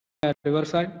at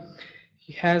Riverside.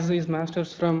 He has his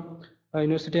master's from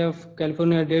University of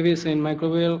California, Davis in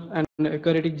microbial and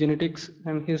eukaryotic genetics,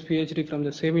 and his PhD from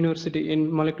the same university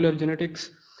in molecular genetics.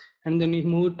 And then he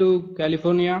moved to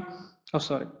California.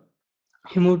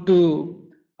 He moved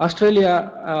to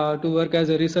Australia to work as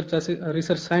a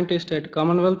research scientist at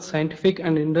Commonwealth Scientific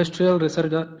and Industrial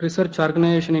Research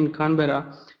Organization in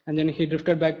Canberra. And then he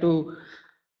drifted back to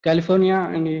California,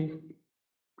 and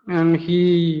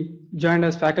he joined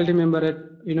as faculty member at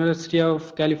University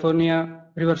of California,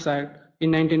 Riverside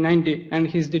in 1990, and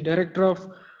he's the director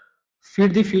of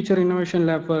Feed the Future Innovation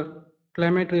Lab for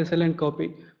Climate Resilient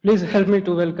Cowpea. Please help me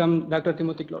to welcome Dr.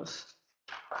 Timothy Claus.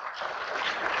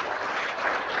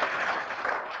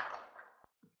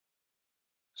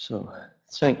 So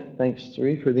thanks,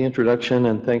 Sri, for the introduction,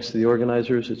 and thanks to the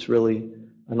organizers. It's really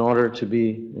an honor to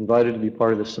be invited to be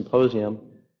part of this symposium.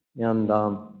 And,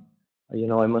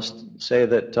 I must say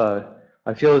that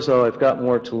I feel as though I've got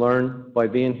more to learn by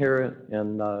being here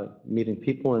and meeting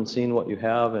people and seeing what you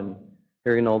have and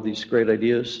hearing all these great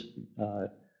ideas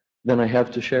than I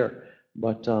have to share.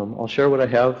 But I'll share what I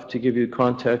have to give you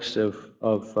context of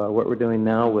what we're doing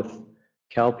now with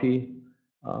Cowpea.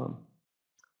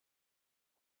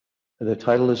 The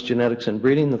title is Genetics and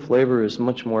Breeding. The flavor is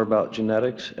much more about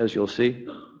genetics, as you'll see.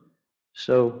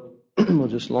 So we'll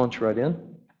just launch right in.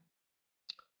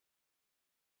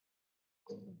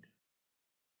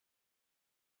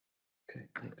 Okay,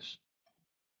 thanks.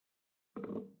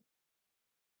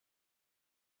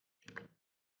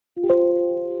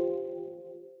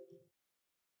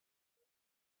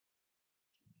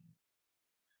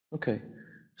 Okay,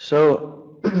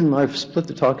 so I've split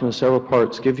the talk into several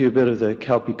parts, give you a bit of the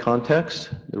Cowpea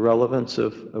context, the relevance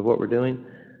of what we're doing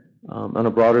on a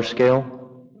broader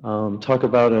scale, talk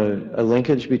about a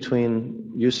linkage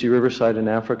between UC Riverside and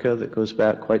Africa that goes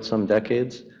back quite some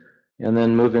decades, and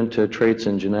then move into traits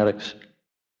and genetics.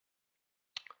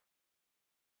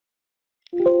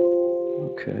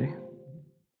 Okay,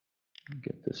 I'll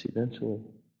get this eventually.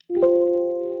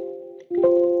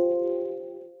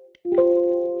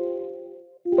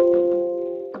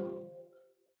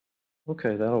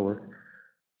 Okay, that'll work.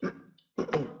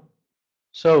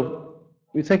 So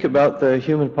we think about the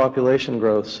human population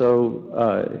growth.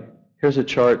 So here's a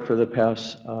chart for the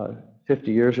past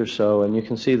 50 years or so, and you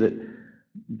can see that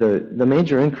the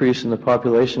major increase in the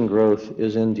population growth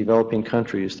is in developing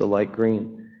countries, the light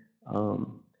green.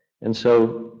 And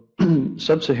so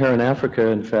sub-Saharan Africa,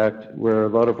 in fact, where a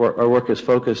lot of our work is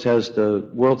focused, has the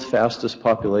world's fastest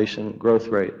population growth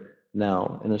rate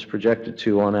now, and is projected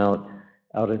to on out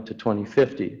into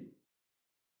 2050.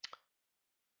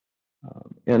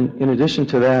 And in addition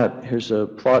to that, here's a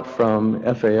plot from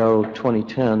FAO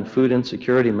 2010, Food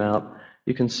Insecurity Map.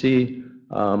 You can see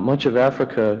much of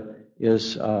Africa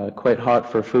is quite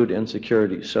hot for food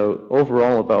insecurity. So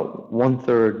overall, about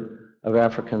 1/3 of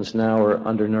Africans now are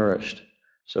undernourished.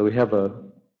 So we have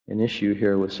an issue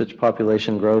here with such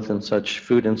population growth and such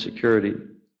food insecurity.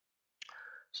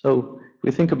 So if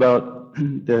we think about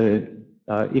the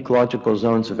ecological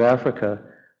zones of Africa,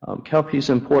 cowpea is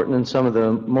important in some of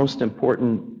the most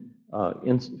important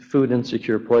food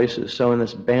insecure places. So in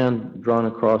this band drawn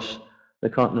across the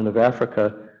continent of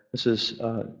Africa, this is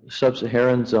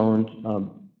sub-Saharan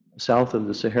zone south of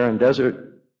the Saharan desert.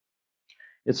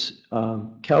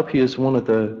 Cowpea is one of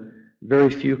the very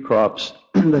few crops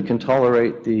that can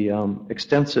tolerate the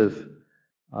extensive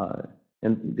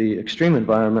and the extreme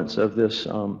environments of this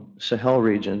Sahel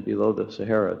region below the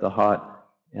Sahara, the hot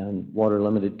and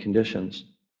water-limited conditions.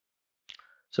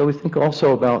 So we think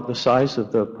also about the size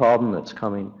of the problem that's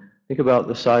coming. Think about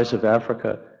the size of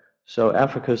Africa. So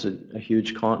Africa is a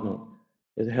huge continent.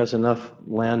 It has enough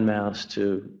land mass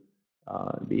to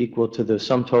be equal to the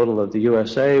sum total of the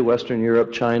USA, Western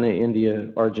Europe, China, India,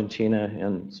 Argentina,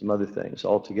 and some other things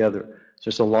all together. So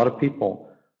there's a lot of people,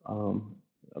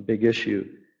 a big issue.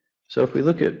 So if we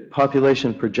look at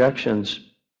population projections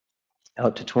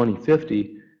out to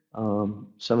 2050,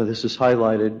 some of this is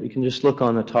highlighted. We can just look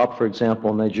on the top, for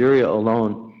example, Nigeria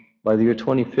alone, by the year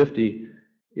 2050,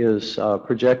 is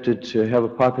projected to have a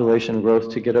population growth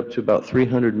to get up to about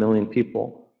 300 million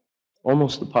people,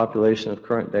 almost the population of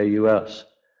current-day U.S.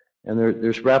 And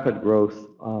there's rapid growth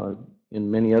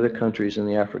in many other countries in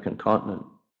the African continent.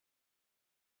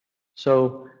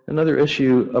 So another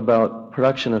issue about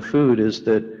production of food is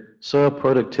that soil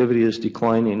productivity is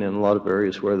declining in a lot of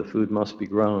areas where the food must be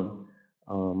grown.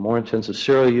 More intensive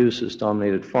cereal use has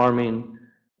dominated farming,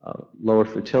 lower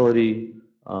fertility.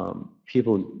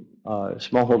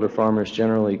 Smallholder farmers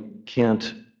generally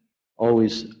can't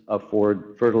always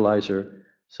afford fertilizer.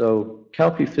 So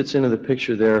cowpea fits into the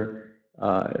picture there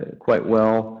quite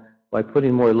well. by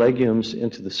putting more legumes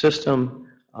into the system,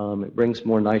 it brings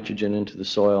more nitrogen into the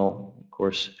soil, of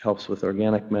course, helps with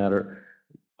organic matter.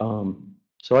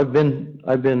 So I've been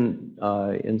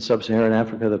in sub-Saharan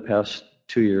Africa the past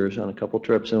 2 years on a couple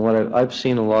trips, and what I've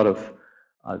seen a lot of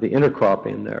the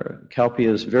intercropping there. Cowpea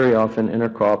is very often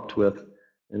intercropped with,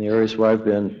 in the areas where I've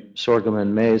been, sorghum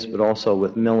and maize, but also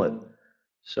with millet.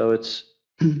 So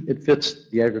it fits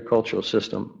the agricultural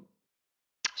system.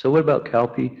 So what about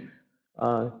cowpea?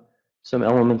 Some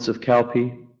elements of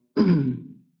cowpea.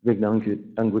 Vigna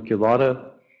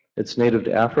unguiculata. It's native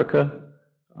to Africa.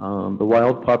 The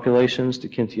wild populations, the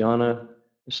Kintiana,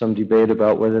 there's some debate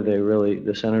about whether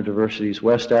the center diversity is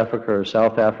West Africa or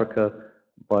South Africa,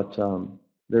 but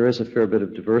there is a fair bit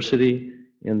of diversity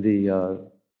in the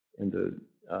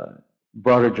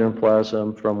broader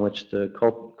germplasm from which the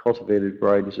cultivated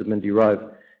varieties have been derived.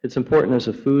 It's important as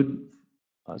a food,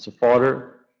 as a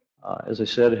fodder. As I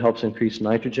said, it helps increase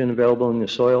nitrogen available in the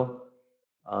soil.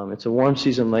 It's a warm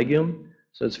season legume,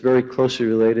 so it's very closely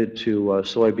related to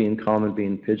soybean, common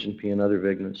bean, pigeon pea, and other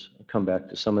vignas. I'll come back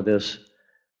to some of this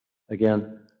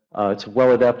again. It's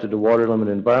well adapted to water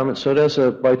limited environments, so it has,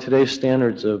 by today's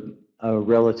standards, a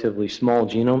relatively small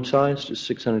genome size, just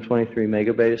 623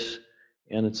 megabase,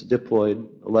 and it's diploid,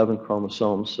 11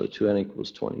 chromosomes, so 2n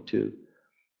equals 22.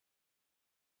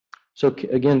 So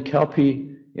again,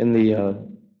 cowpea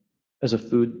as a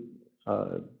food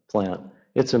plant,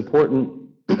 it's important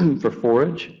for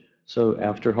forage. So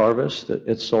after harvest,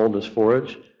 it's sold as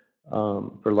forage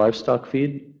for livestock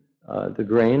feed. The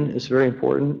grain is very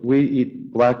important. We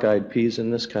eat black-eyed peas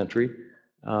in this country,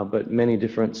 but many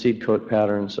different seed coat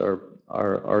patterns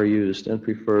are used and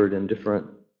preferred in different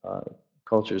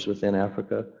cultures within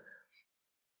Africa.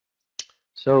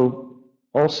 So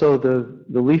also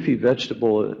the leafy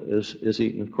vegetable is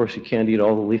eaten. Of course, you can't eat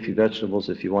all the leafy vegetables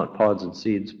if you want pods and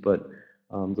seeds, but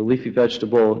the leafy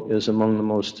vegetable is among the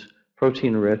most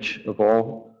protein-rich of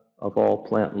all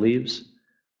plant leaves.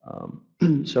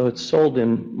 So it's sold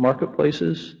in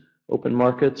marketplaces, open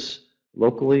markets,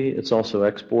 locally. It's also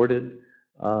exported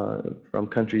from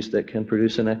countries that can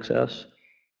produce in excess.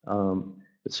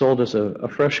 It's sold as a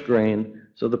fresh grain.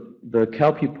 So the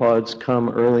cowpea pods come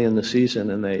early in the season,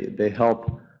 and they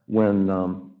help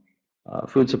when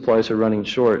food supplies are running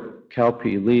short.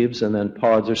 Cowpea leaves and then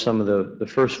pods are some of the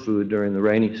first food during the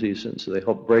rainy season, so they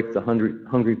help break the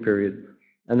hungry period.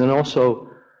 And then also,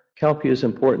 cowpea is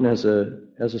important as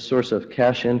a source of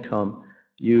cash income.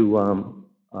 You'll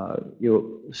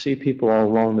see people all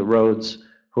along the roads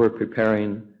who are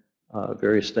preparing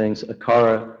various things.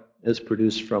 Akara is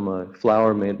produced from a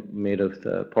flour made of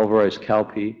the pulverized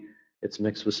cowpea. It's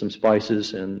mixed with some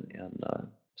spices and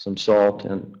some salt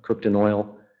and cooked in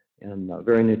oil, and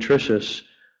very nutritious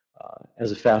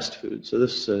as a fast food. So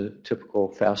this is a typical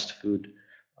fast food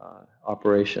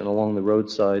operation along the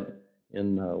roadside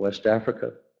in West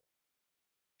Africa.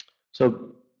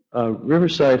 So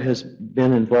Riverside has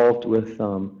been involved with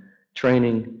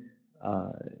training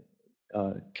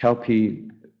cowpea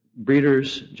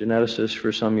breeders, geneticists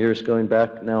for some years, going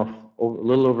back now a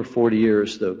little over 40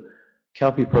 years. The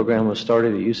cowpea program was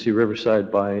started at UC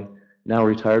Riverside by now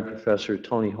retired Professor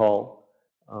Tony Hall,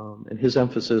 and his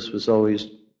emphasis was always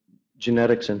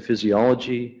genetics and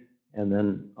physiology, and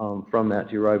then from that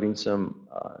deriving some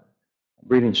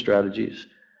breeding strategies.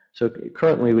 So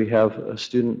currently we have a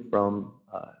student from,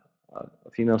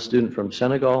 a female student from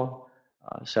Senegal,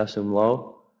 Sassoum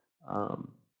Lo.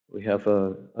 We have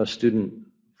a student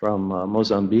from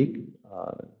Mozambique,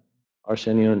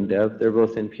 Arsenio and Dev. They're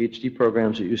both in Ph.D.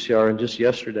 programs at UCR, and just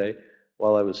yesterday,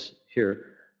 while I was here,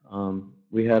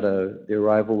 we had the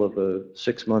arrival of a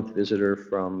 6-month visitor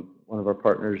from one of our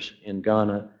partners in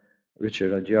Ghana,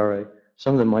 Richard Adjare.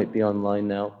 Some of them might be online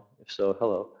now. If so,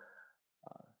 hello.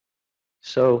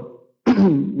 So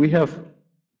we have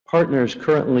partners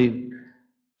currently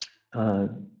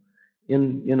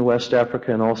in West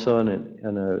Africa and also in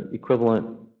an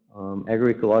equivalent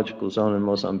agroecological zone in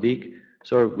Mozambique.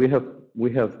 So we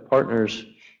have partners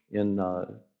in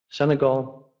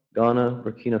Senegal, Ghana,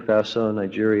 Burkina Faso,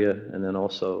 Nigeria, and then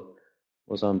also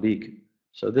Mozambique.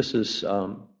 So this is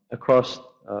across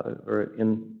or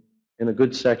in a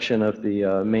good section of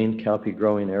the main cowpea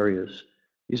growing areas.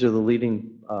 These are the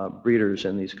leading breeders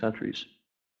in these countries,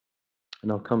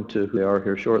 and I'll come to who they are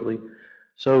here shortly.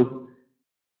 So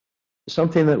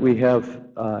something that we have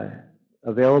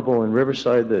available in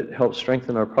Riverside that helps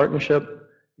strengthen our partnership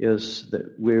is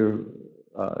that we're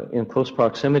in close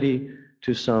proximity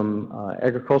to some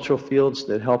agricultural fields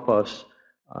that help us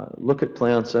look at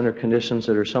plants under conditions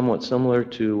that are somewhat similar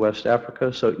to West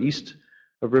Africa. So east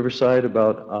of Riverside,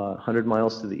 about 100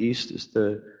 miles to the east, is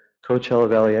the Coachella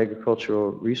Valley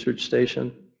Agricultural Research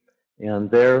Station. And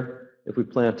there, if we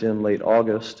plant in late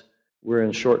August, we're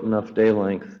in short enough day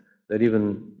length that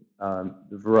even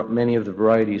many of the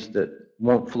varieties that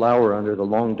won't flower under the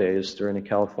long days during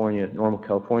the normal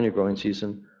California growing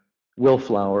season will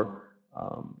flower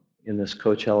in this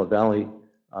Coachella Valley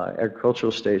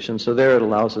agricultural station. So there it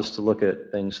allows us to look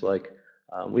at things like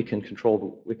we can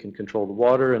control the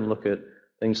water and look at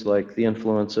things like the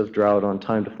influence of drought on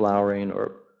time to flowering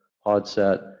or pod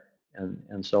set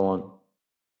and so on.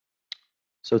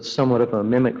 So it's somewhat of a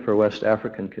mimic for West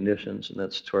African conditions, and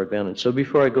that's to our advantage. So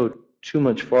before I go too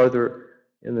much farther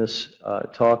in this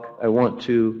talk, I want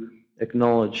to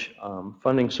acknowledge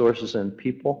funding sources and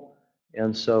people.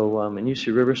 And so in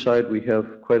UC Riverside, we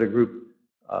have quite a group.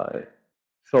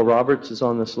 Phil Roberts is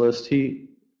on this list. He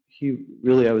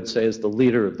really, I would say, is the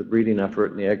leader of the breeding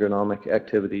effort and the agronomic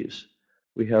activities.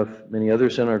 We have many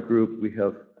others in our group. We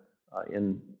have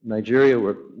in Nigeria,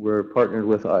 we're partnered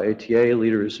with IATA.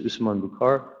 Leader is Usman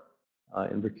Bukar.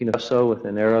 In Burkina Faso, with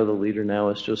NERA, the leader now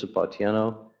is Joseph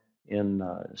Batiano. In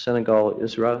Senegal,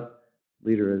 Isra,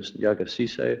 leader is Yaga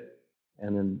Sise.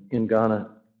 And in Ghana,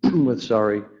 with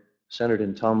Sari, centered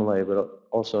in Tamale, but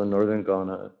also in northern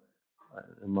Ghana,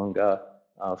 in Manga,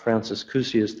 Francis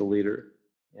Kusi is the leader.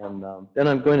 And then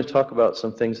I'm going to talk about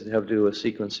some things that have to do with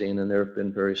sequencing, and there have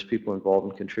been various people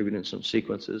involved in contributing some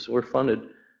sequences. We're funded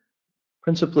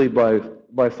principally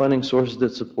by funding sources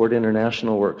that support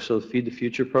international work. So the Feed the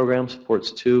Future program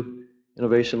supports 2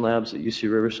 innovation labs at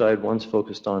UC Riverside. One's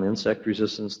focused on insect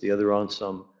resistance, the other on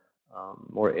some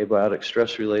more abiotic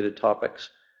stress-related topics.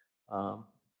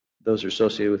 Those are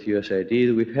associated with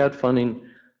USAID. We've had funding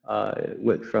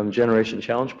from Generation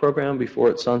Challenge program before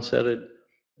it sunsetted.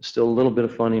 Still a little bit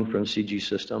of funding from CG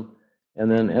System. And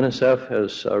then NSF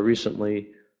has recently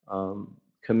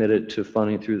committed to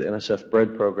funding through the NSF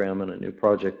Bread program and a new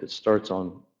project that starts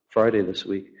on Friday this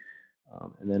week.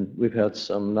 And then we've had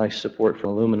some nice support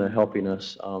from Illumina helping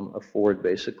us afford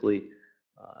basically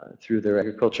through their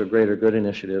Agriculture Greater Good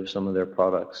initiative some of their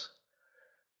products.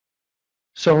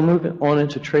 So moving on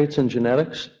into traits and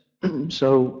genetics.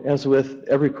 So as with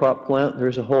every crop plant,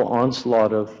 there's a whole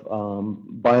onslaught of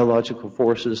biological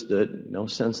forces that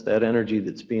sense that energy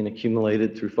that's being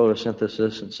accumulated through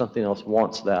photosynthesis, and something else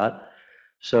wants that.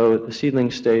 So at the seedling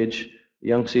stage, the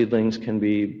young seedlings can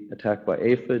be attacked by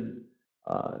aphid.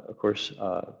 Of course,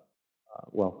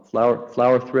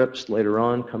 flower thrips later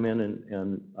on come in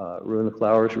and ruin the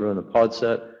flowers, ruin the pod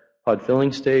set. Pod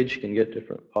filling stage, you can get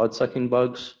different pod sucking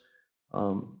bugs.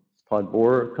 Pod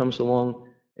borer comes along,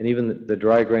 and even the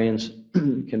dry grains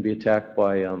can be attacked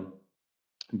by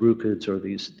brucids, or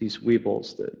these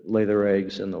weevils that lay their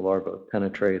eggs and the larvae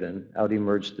penetrate and out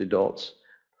emerge the adults.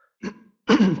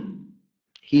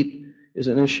 Heat is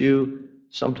an issue.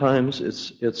 Sometimes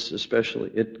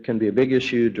it can be a big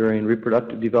issue during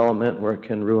reproductive development, where it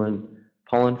can ruin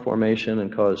pollen formation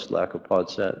and cause lack of pod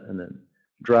set. And then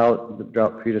the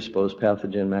drought predisposed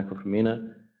pathogen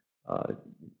macrophamina,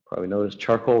 probably noticed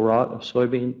charcoal rot of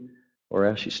soybean or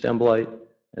ashy stem blight,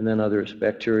 and then others,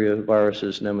 bacteria,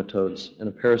 viruses, nematodes, and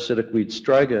a parasitic weed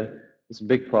striga is a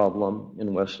big problem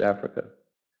in West Africa.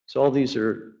 So all these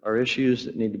are issues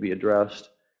that need to be addressed.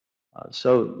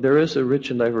 So there is a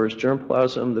rich and diverse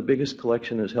germplasm. The biggest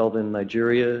collection is held in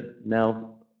Nigeria,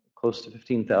 now close to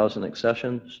 15,000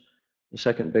 accessions. The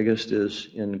second biggest is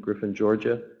in Griffin,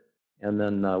 Georgia. And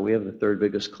then we have the third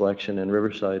biggest collection in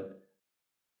Riverside.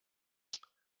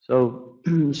 So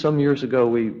some years ago,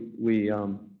 we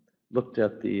looked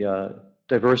at the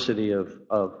diversity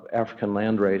of African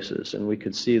land races, and we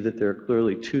could see that there are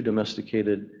clearly 2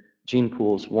 domesticated gene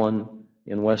pools, one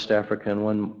in West Africa and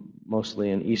one mostly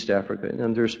in East Africa,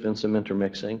 and there's been some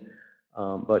intermixing.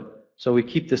 So we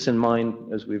keep this in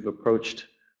mind as we've approached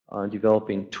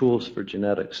developing tools for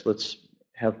genetics. Let's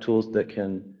have tools that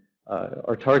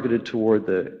are targeted toward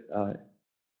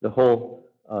the whole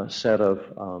set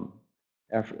of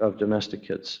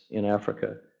domesticates in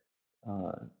Africa.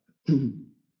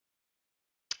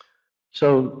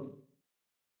 So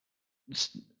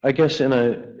I guess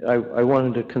I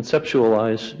wanted to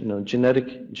conceptualize,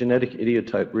 genetic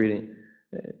idiotype breeding.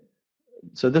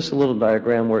 So this is a little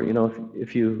diagram where,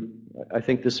 I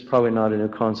think this is probably not a new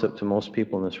concept to most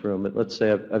people in this room, but let's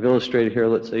say I've illustrated here,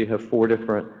 let's say you have 4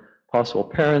 different possible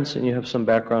parents, and you have some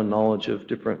background knowledge of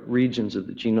different regions of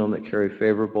the genome that carry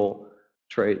favorable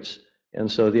traits.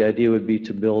 And so the idea would be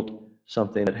to build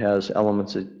something that has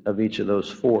elements of each of those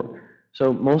 4.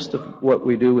 So most of what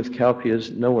we do with Cowpea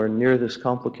is nowhere near this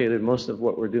complicated. Most of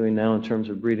what we're doing now in terms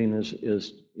of breeding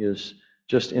is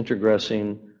just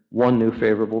introgressing one new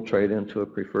favorable trait into a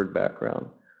preferred background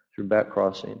through back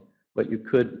crossing. but you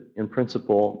could, in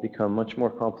principle, become much more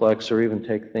complex or even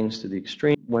take things to the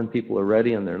extreme when people are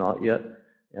ready and they're not yet,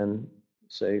 and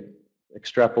say,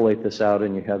 extrapolate this out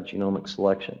and you have genomic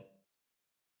selection.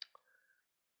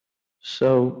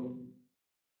 So,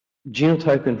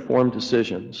 genotype-informed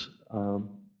decisions.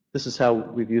 This is how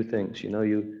we view things. You know,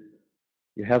 you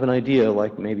have an idea,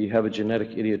 like maybe you have a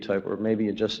genetic idiotype, or maybe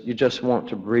you just want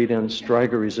to breed in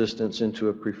striga resistance into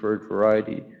a preferred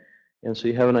variety, and so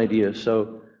you have an idea.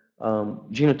 So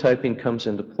genotyping comes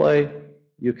into play.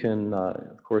 You can,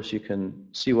 of course, you can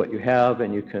see what you have,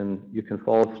 and you can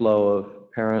follow flow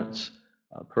of parents,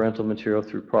 parental material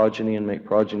through progeny, and make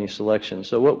progeny selection.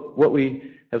 So what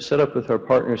we have set up with our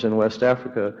partners in West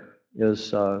Africa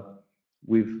is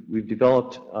we've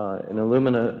developed an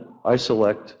Illumina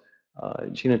iSelect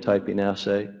genotyping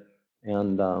assay,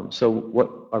 and so what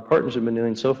our partners have been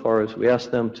doing so far is we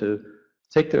ask them to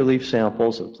take their leaf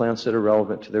samples of plants that are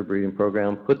relevant to their breeding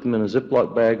program, put them in a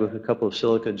Ziploc bag with a couple of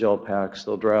silica gel packs.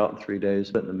 They'll dry out in 3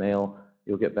 days, but in the mail,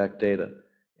 you'll get back data.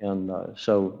 And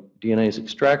so DNA is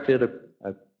extracted.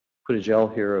 I put a gel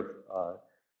here of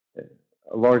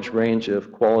a large range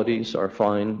of qualities are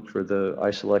fine for the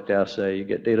iSelect assay. You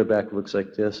get data back, looks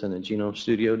like this, in a Genome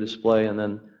Studio display, and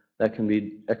then that can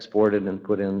be exported and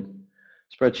put in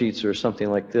spreadsheets or something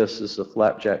like this. This is a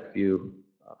flapjack view.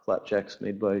 Flapjack's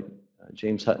made by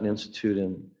James Hutton Institute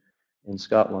in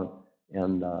Scotland.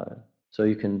 And so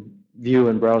you can view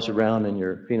and browse around in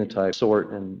your phenotype,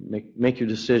 sort, and make your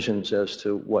decisions as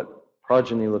to what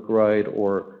progeny look right,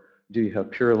 or do you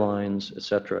have pure lines,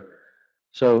 etc.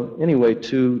 So anyway,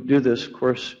 to do this, of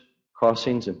course,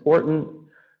 crossing is important.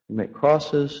 You make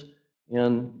crosses,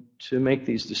 and to make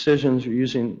these decisions, we're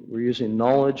using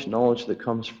knowledge that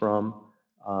comes from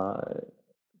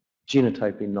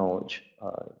genotyping knowledge.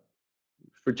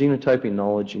 For genotyping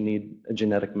knowledge, you need a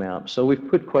genetic map. So we've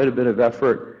put quite a bit of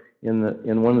effort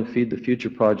in one of the Feed the Future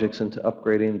projects into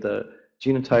upgrading the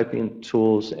genotyping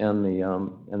tools and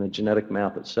the genetic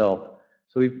map itself.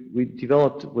 So we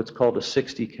developed what's called a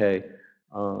 60K.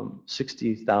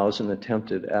 60,000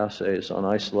 attempted assays on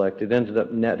iSelect. It ended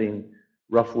up netting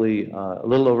roughly a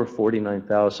little over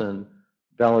 49,000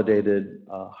 validated,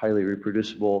 highly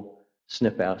reproducible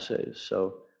SNP assays.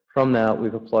 So from that,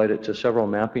 we've applied it to several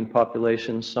mapping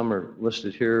populations. Some are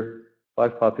listed here.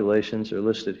 5 populations are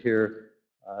listed here.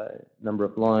 Number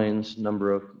of lines,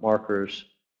 number of markers,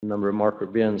 number of marker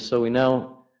bins. So we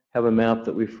now have a map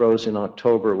that we froze in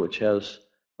October, which has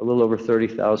a little over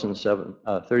 37,000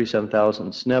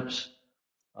 SNPs.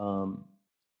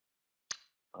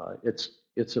 It's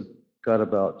got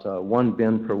about 1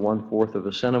 bin per 1/4 of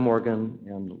a centimorgan,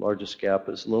 and the largest gap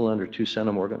is a little under 2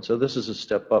 centimorgans. So this is a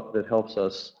step up that helps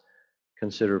us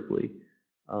considerably.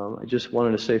 I just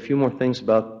wanted to say a few more things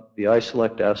about the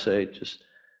iSelect assay.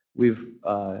 We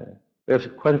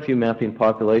have quite a few mapping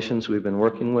populations we've been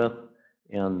working with,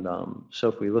 and so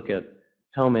if we look at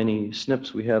how many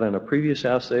SNPs we had on a previous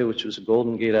assay, which was a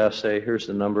Golden Gate assay. Here's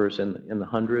the numbers in the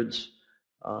hundreds.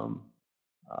 And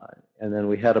then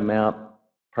we had a map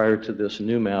prior to this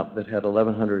new map that had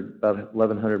about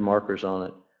 1,100 markers on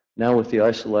it. Now with the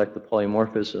iSelect, the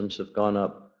polymorphisms have gone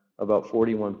up about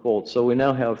 41-fold. So we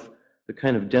now have the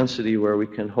kind of density where we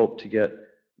can hope to get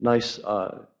nice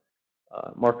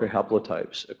marker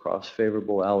haplotypes across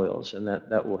favorable alleles, and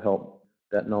that will help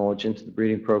that knowledge into the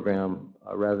breeding program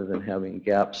rather than having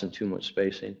gaps and too much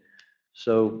spacing.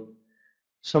 So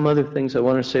some other things I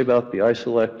want to say about the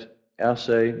iSelect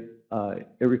assay.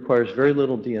 It requires very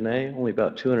little DNA, only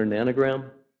about 200 nanogram.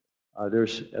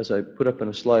 There's, as I put up in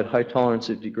a slide, high tolerance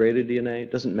of degraded DNA.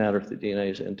 It doesn't matter if the DNA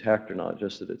is intact or not,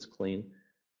 just that it's clean.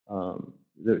 The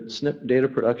SNP data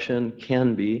production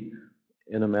can be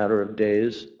in a matter of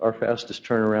days. Our fastest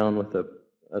turnaround with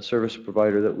a service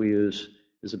provider that we use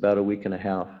is about a week and a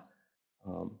half.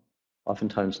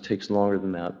 Oftentimes it takes longer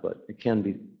than that, but it can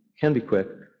be quick.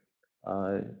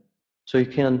 So you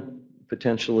can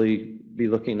potentially be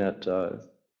looking at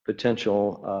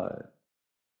potential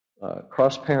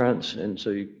cross parents, and so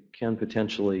you can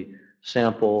potentially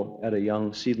sample at a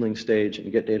young seedling stage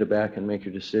and get data back and make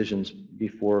your decisions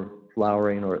before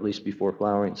flowering, or at least before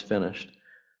flowering is finished.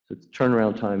 So the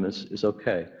turnaround time is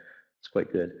okay. It's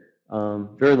quite good.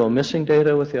 Very low missing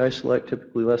data with the iSelect,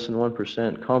 typically less than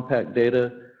 1%. Compact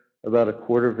data, about a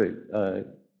quarter of a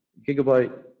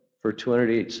gigabyte for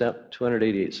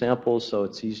 288 samples, so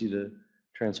it's easy to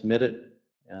transmit it,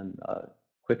 and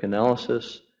quick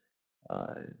analysis.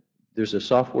 There's a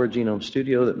software, Genome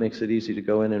Studio, that makes it easy to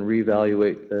go in and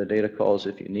reevaluate the data calls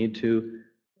if you need to.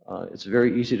 It's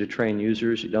very easy to train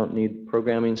users. You don't need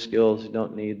programming skills. You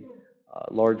don't need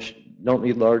large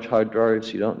hard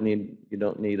drives. You don't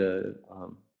need a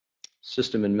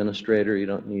system administrator. You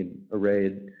don't need a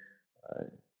RAID.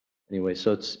 Anyway,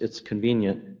 so it's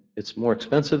convenient. It's more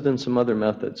expensive than some other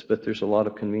methods, but there's a lot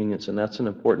of convenience, and that's an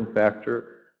important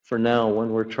factor for now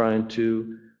when we're trying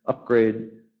to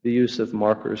upgrade the use of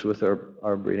markers with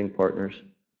our breeding partners.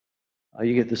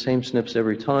 You get the same SNPs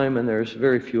every time, and there's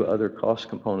very few other cost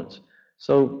components.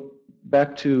 So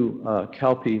back to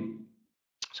Cowpea.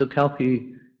 So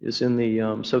Cowpea is in the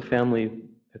subfamily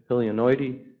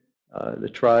Papilionoideae, the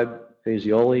tribe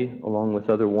Phaseoli, along with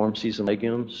other warm season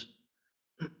legumes.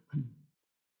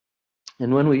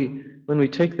 And when we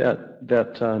take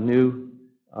that new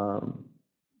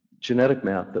genetic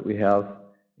map that we have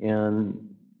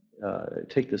and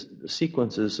take the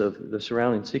sequences of the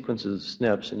surrounding sequences of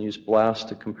SNPs and use BLAST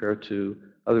to compare to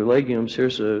other legumes,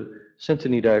 here's a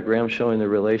synteny diagram showing the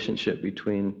relationship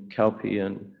between cowpea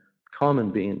and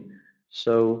common bean.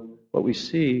 So what we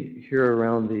see here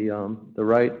around the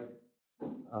right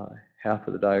half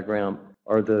of the diagram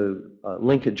are the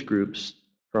linkage groups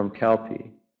from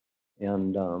cowpea.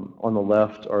 And on the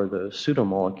left are the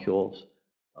pseudomolecules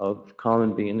of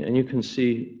common bean. And you can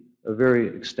see a very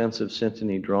extensive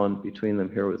synteny drawn between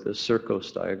them here with this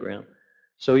Circos diagram.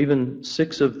 So even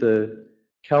 6 of the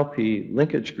cowpea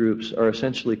linkage groups are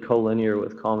essentially collinear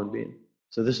with common bean.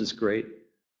 So this is great.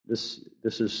 This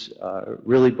is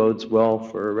really bodes well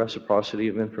for reciprocity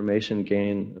of information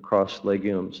gain across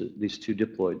legumes, these 2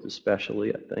 diploids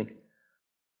especially, I think.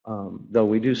 Though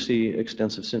we do see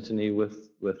extensive synteny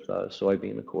with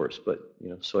soybean, of course, but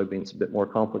soybean's a bit more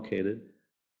complicated,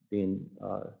 being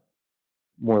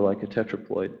more like a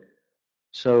tetraploid.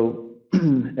 So,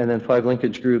 and then 5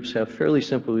 linkage groups have fairly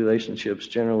simple relationships,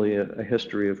 generally a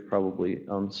history of probably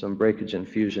some breakage and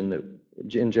fusion that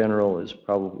in general is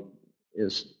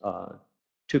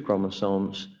 2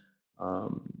 chromosomes.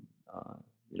 One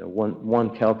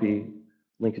cowpea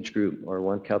linkage group or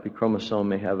 1 cowpea chromosome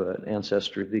may have an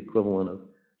ancestry the equivalent of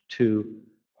 2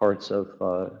 parts of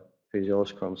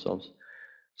Phaseolus chromosomes.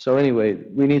 So anyway,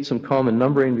 we need some common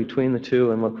numbering between the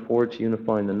 2 and look forward to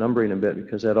unifying the numbering a bit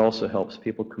because that also helps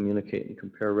people communicate and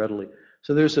compare readily.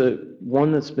 So there's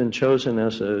one that's been chosen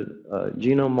as a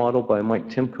genome model by Mike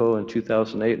Timko in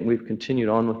 2008, and we've continued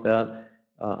on with that.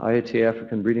 IATA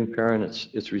African breeding parent,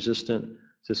 it's resistant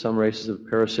to some races of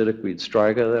parasitic weed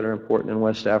striga that are important in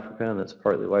West Africa, and that's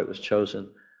partly why it was chosen.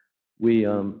 We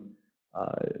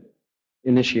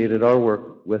initiated our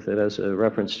work with it as a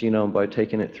reference genome by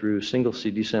taking it through single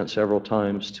seed descent several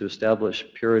times to establish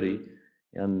purity,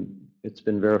 and it's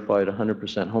been verified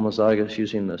 100% homozygous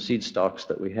using the seed stocks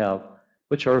that we have,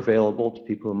 which are available to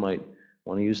people who might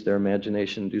want to use their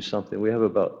imagination and do something. We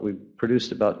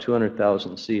produced about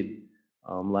 200,000 seed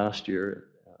last year,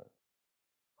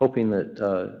 hoping that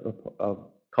a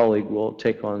colleague will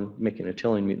take on making a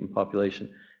tilling mutant population.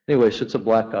 Anyway, so it's a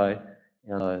black eye,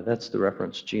 and that's the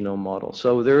reference genome model.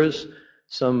 So there is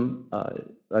some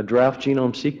a draft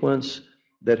genome sequence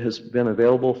that has been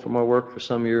available from our work for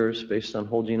some years based on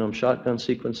whole genome shotgun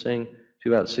sequencing to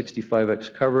about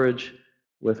 65x coverage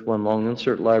with 1 long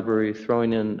insert library,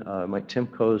 throwing in Mike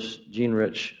Timko's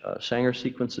gene-rich Sanger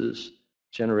sequences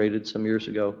generated some years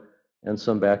ago, and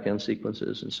some back-end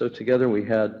sequences. And so together we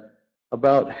had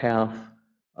about half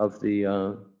of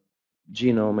the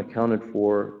genome accounted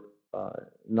for,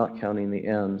 not counting the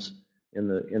ends in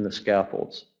the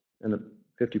scaffolds, and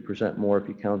 50% more if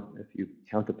you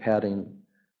count the padding.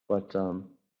 But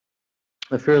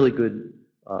a fairly good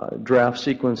draft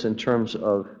sequence in terms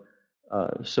of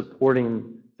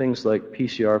supporting things like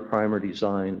PCR primer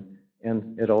design,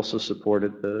 and it also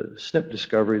supported the SNP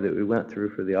discovery that we went through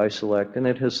for the iSelect, and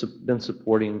it has been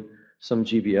supporting some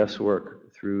GBS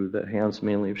work through the hands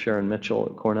mainly of Sharon Mitchell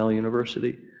at Cornell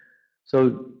University.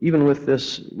 So even with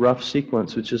this rough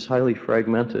sequence, which is highly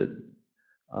fragmented,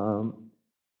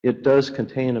 it does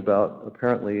contain about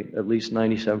apparently at least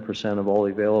 97% of all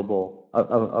available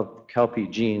of cowpea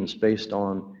genes based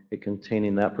on it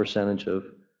containing that percentage of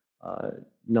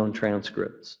known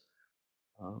transcripts.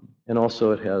 And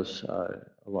also it has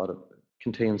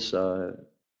contains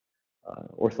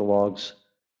orthologs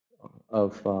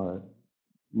of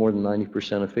more than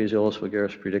 90% of Phaseolus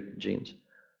vulgaris predicted genes.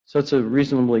 So it's a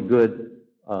reasonably good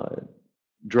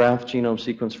draft genome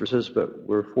sequence for CIS, but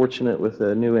we're fortunate with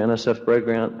a new NSF bread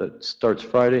grant that starts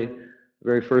Friday. The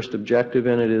very first objective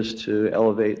in it is to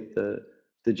elevate the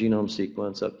genome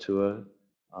sequence up to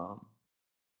a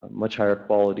much higher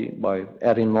quality by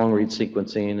adding long read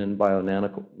sequencing and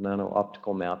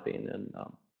nano-optical mapping. And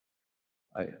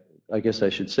I guess I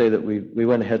should say that we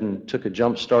went ahead and took a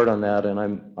jump start on that, and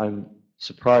I'm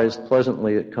surprised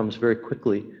pleasantly it comes very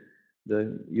quickly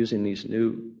using these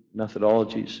new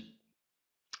methodologies.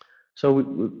 So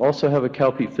we also have a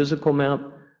Cowpea physical map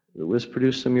that was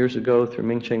produced some years ago through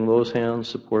Ming-Cheng Lo's hands,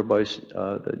 supported by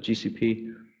the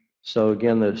GCP. So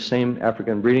again, the same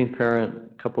African breeding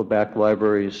parent, a couple of back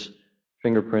libraries,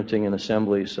 fingerprinting and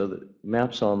assembly, so the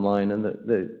map's online. And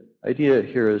the idea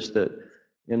here is that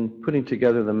in putting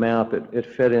together the map, it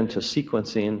fed into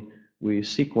sequencing. We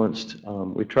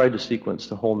tried to sequence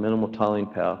the whole minimal tiling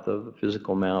path of the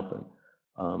physical map, and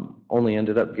only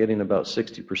ended up getting about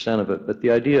 60% of it. But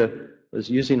the idea was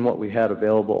using what we had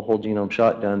available, whole genome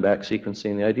shotgun back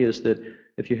sequencing. The idea is that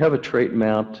if you have a trait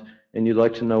mapped and you'd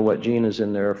like to know what gene is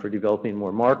in there for developing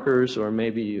more markers, or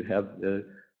maybe you have the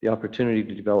opportunity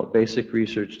to develop basic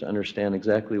research to understand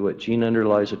exactly what gene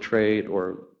underlies a trait,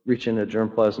 or reach into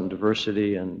germplasm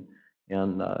diversity and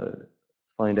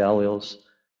find alleles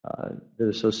that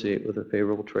associate with a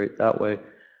favorable trait that way.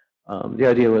 The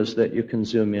idea was that you can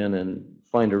zoom in and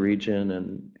find a region,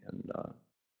 and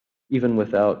even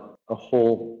without a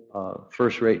whole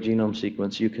first-rate genome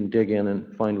sequence, you can dig in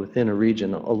and find within a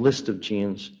region a list of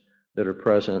genes that are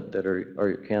present that are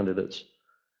your candidates.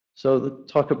 So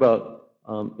let's talk about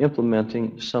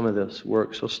implementing some of this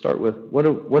work. So start with what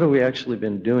have we actually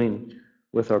been doing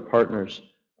with our partners?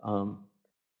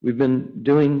 We've been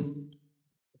doing,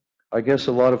 I guess,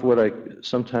 a lot of what I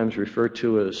sometimes refer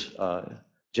to as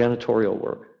janitorial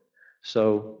work.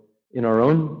 So in our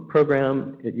own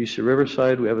program at UC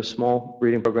Riverside, we have a small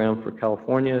breeding program for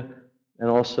California, and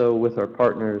also with our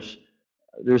partners,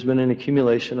 there's been an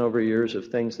accumulation over years of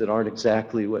things that aren't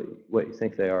exactly what you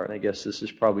think they are, and I guess this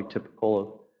is probably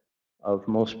typical of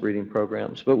most breeding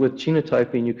programs. But with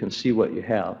genotyping, you can see what you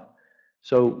have.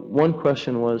 So one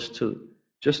question was to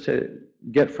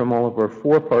get from all of our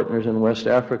 4 partners in West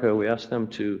Africa, we asked them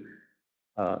to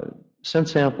send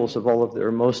samples of all of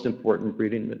their most important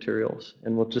breeding materials,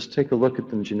 and we'll just take a look at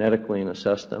them genetically and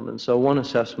assess them. And so one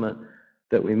assessment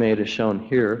that we made is shown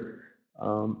here.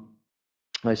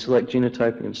 I select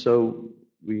genotyping, and so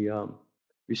we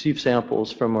received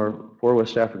samples from our 4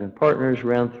 West African partners,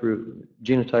 ran through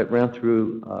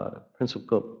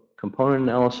principal component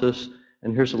analysis,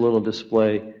 and here's a little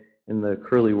display in the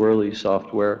Curly Whirly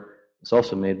software. It's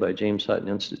also made by James Hutton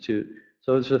Institute.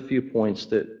 So there's a few points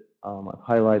that I've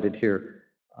highlighted here.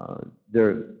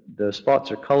 The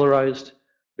spots are colorized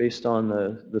based on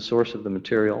the source of the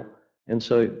material. And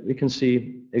so we can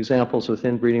see examples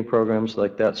within breeding programs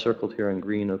like that circled here in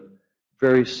green of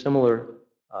very similar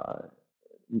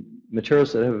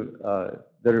materials that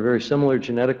are very similar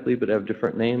genetically but have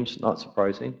different names, not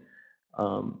surprising.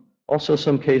 Also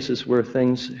some cases where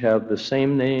things have the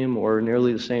same name or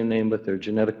nearly the same name, but they're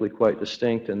genetically quite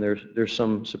distinct, and there's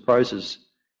some surprises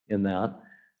in that.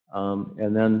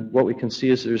 And then what we can see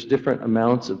is there's different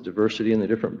amounts of diversity in the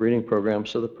different breeding programs.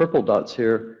 So the purple dots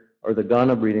here are the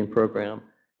Ghana breeding program,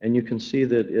 and you can see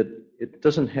that it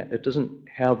doesn't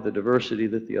have the diversity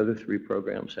that the other 3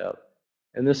 programs have.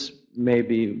 And this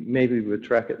maybe we would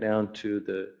track it down to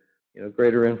the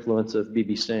greater influence of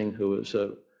B.B. Singh, who was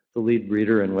the lead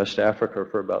breeder in West Africa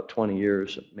for about 20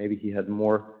 years. Maybe he had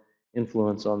more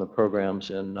influence on the programs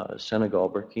in Senegal,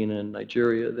 Burkina, and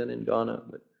Nigeria than in Ghana.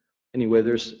 But anyway,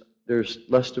 there's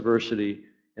less diversity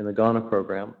in the Ghana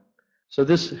program. So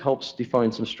this helps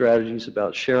define some strategies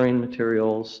about sharing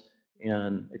materials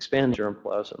and expanding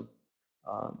germplasm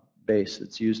base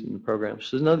that's used in the program.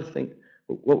 So another thing,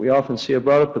 what we often see, I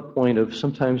brought up the point of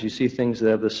sometimes you see things that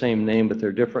have the same name but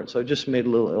they're different. So I just made a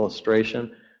little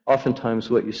illustration. Oftentimes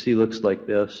what you see looks like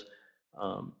this.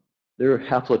 There are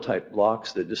haplotype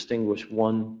blocks that distinguish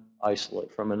one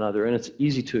isolate from another, and it's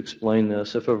easy to explain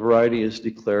this. If a variety is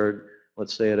declared,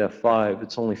 let's say at F5,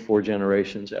 it's only 4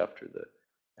 generations after the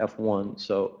F1,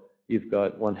 so you've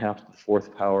got 1/2 to the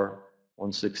 4th power,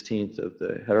 1/16 of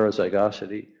the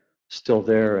heterozygosity still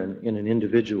there in an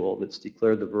individual that's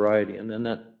declared the variety, and then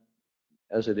that,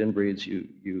 as it inbreeds,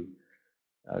 you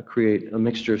create a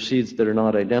mixture of seeds that are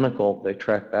not identical. They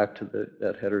track back to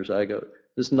that heterozygote.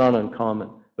 This is not uncommon,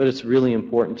 but it's really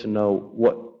important to know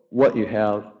what you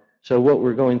have. So what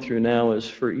we're going through now is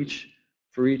for each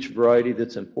variety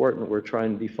that's important, we're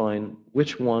trying to define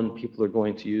which one people are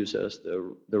going to use as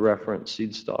the reference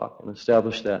seed stock and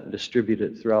establish that and distribute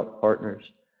it throughout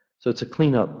partners. So it's a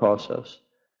cleanup process.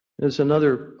 There's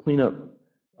another cleanup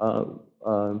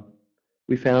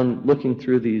we found looking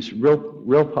through these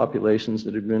real populations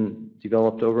that had been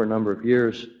developed over a number of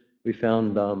years. We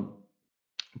found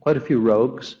quite a few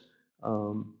rogues,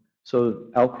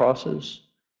 so outcrosses,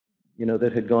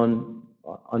 that had gone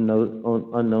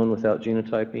unknown without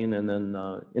genotyping, and then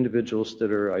individuals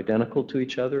that are identical to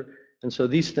each other. And so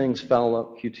these things foul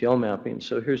up QTL mapping.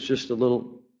 So here's just a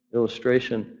little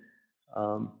illustration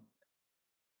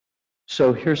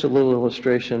So here's a little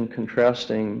illustration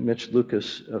contrasting. Mitch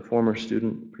Lucas, a former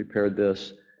student, prepared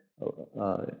this.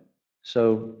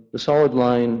 So the solid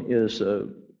line is a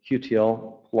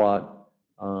QTL plot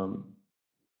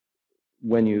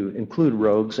when you include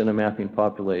rogues in a mapping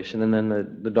population, and then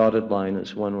the dotted line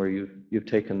is one where you've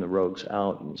taken the rogues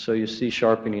out. And so you see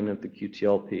sharpening of the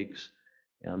QTL peaks,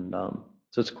 and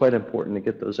so it's quite important to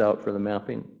get those out for the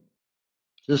mapping.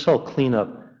 So this is all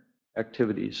cleanup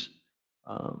activities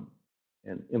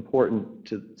and important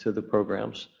to the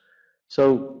programs.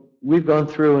 So we've gone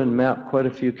through and mapped quite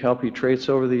a few Cowpea traits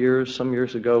over the years. Some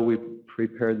years ago we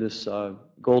prepared this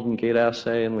Golden Gate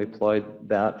assay and we applied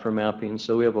that for mapping.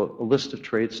 So we have a list of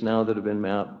traits now that have been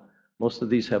mapped. Most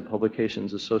of these have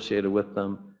publications associated with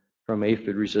them, from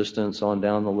aphid resistance on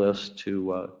down the list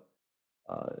to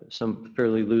some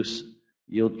fairly loose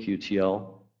yield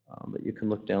QTL, but you can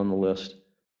look down the list.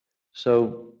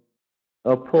 So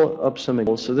I'll pull up some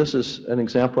examples. So this is an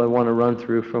example I want to run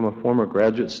through from a former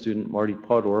graduate student, Marty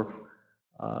Podorf.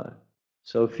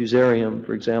 So Fusarium,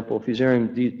 for example,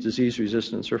 Fusarium disease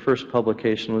resistance, her first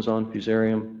publication was on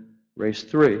Fusarium race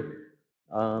 3.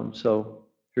 So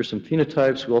here's some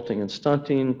phenotypes: wilting and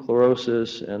stunting,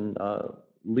 chlorosis, and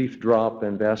leaf drop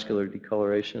and vascular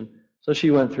decoloration. So she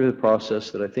went through the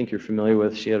process that I think you're familiar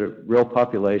with. She had a real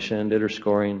population, did her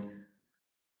scoring,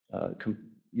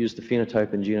 used the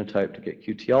phenotype and genotype to get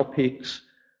QTL peaks,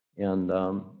 and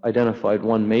identified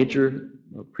one major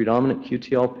predominant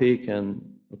QTL peak and,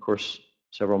 of course,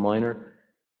 several minor.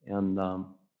 And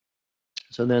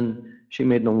so then she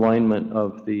made an alignment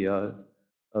of the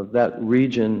of that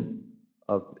region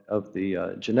of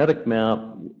the genetic map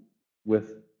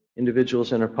with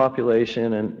individuals in her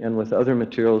population and with other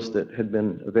materials that had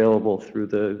been available through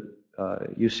the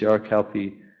UCR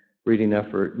Cowpea breeding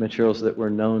effort, materials that were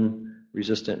known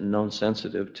resistant and known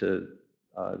sensitive to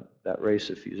that race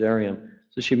of Fusarium.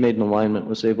 So she made an alignment,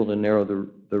 was able to narrow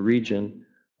the region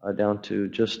down to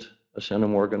just a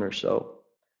centimorgan or so.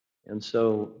 And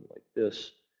so like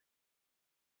this.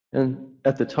 And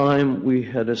at the time, we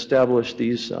had established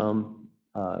these,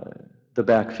 the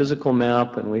back physical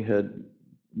map, and we had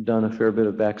done a fair bit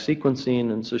of back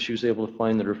sequencing, and so she was able to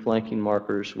find that her flanking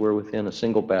markers were within a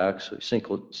single back, so we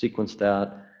sequenced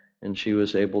that, and she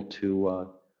was able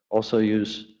to also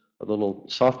use a little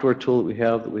software tool that we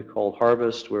have that we call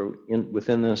Harvest, where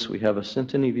within this we have a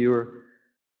synteny viewer.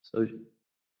 So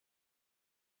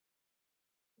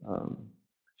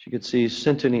she could see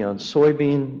synteny on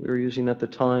soybean we were using at the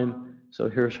time. So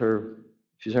here's her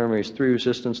Fusarium race 3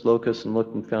 resistance locus, and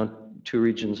looked and found 2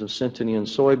 regions of synteny in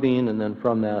soybean, and then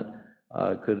from that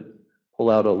could pull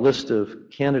out a list of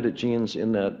candidate genes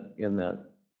in that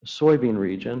soybean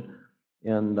region.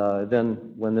 And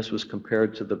then when this was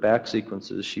compared to the back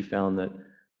sequences, she found that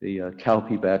the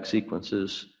Cowpea back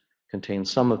sequences contain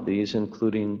some of these,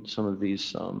 including some of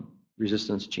these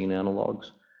resistance gene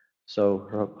analogs. So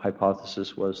her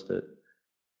hypothesis was that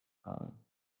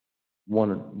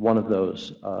one of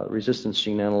those resistance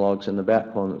gene analogs in the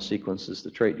backbone that sequences the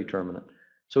trait determinant.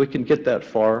 So we can get that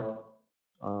far.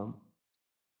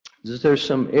 There's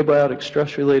some abiotic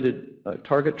stress-related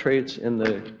target traits in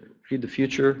the Feed the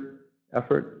Future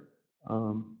effort.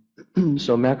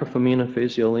 So Macrophamina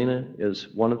phaseolina is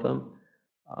one of them.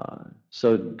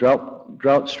 So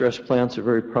drought-stressed plants are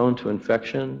very prone to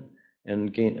infection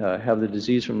and have the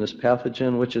disease from this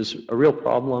pathogen, which is a real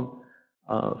problem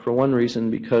for one reason,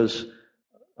 because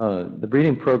the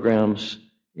breeding programs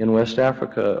in West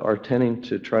Africa are tending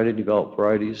to try to develop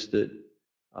varieties that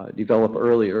develop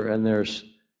earlier, and there's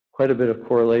quite a bit of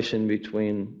correlation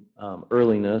between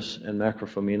earliness and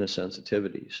Macrophamina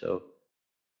sensitivity. So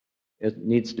it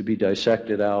needs to be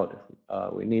dissected out.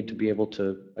 We need to be able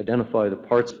to identify the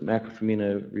parts of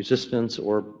Macrophamina resistance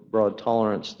or broad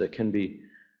tolerance that can be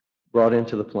brought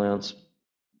into the plants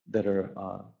that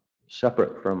are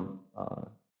separate from,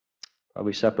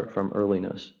 probably separate from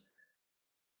earliness.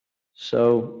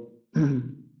 So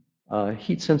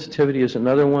heat sensitivity is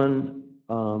another one.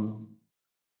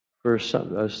 For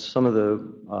some of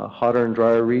the hotter and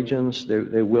drier regions,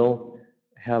 they will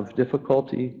have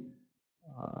difficulty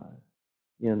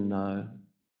in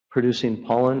producing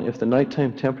pollen. If the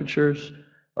nighttime temperatures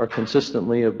are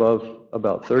consistently above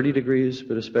about 30 degrees,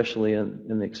 but especially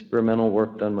in the experimental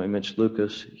work done by Mitch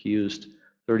Lucas, he used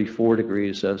 34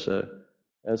 degrees as a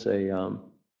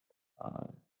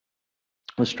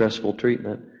stressful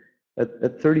treatment.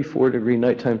 At 34-degree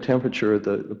nighttime temperature,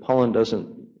 the pollen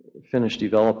doesn't finish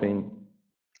developing,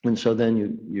 and so then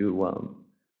you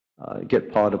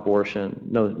get pod abortion,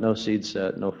 no seed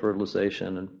set, no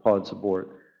fertilization, and pods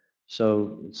abort.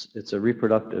 So it's a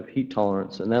reproductive heat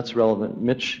tolerance, and that's relevant.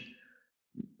 Mitch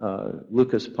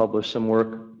Lucas published some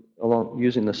work along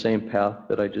using the same path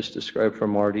that I just described for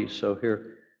Marty. So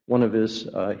here, one of his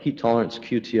heat tolerance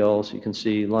QTLs, you can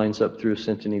see lines up through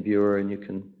Synteny Viewer, and you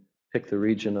can pick the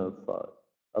region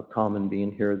of common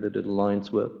bean here that it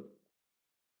aligns with.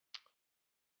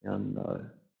 And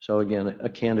so again, a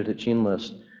candidate gene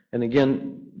list. And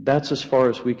again, that's as far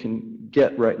as we can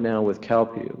get right now with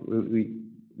Cowpea.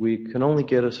 We can only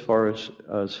get as far as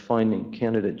finding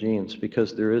candidate genes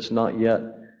because there is not yet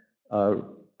a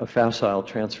facile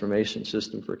transformation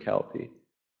system for Cowpea.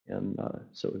 And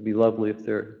so it would be lovely if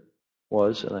there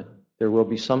was, and there will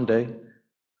be someday.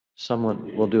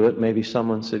 Someone will do it. Maybe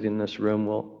someone sitting in this room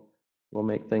will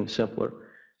make things simpler.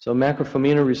 So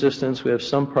macrophamina resistance, we have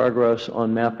some progress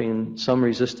on mapping some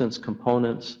resistance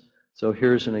components. So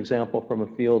here's an example from a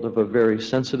field of a very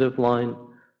sensitive line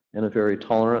and a very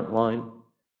tolerant line.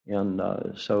 And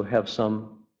so have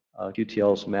some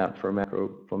QTLs mapped for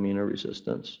macrophamina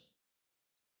resistance.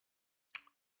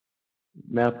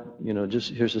 Map,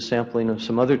 just here's a sampling of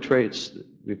some other traits that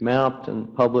we've mapped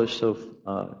and published. So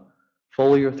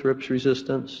foliar thrips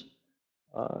resistance,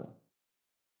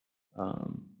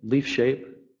 leaf shape,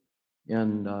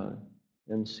 and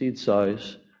seed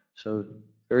size, so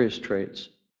various traits.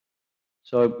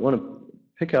 So I want to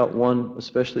pick out one,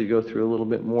 especially go through a little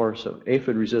bit more. So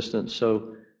aphid resistance.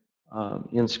 So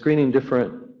in screening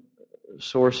different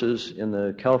sources in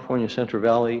the California Central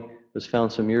Valley, it was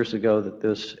found some years ago that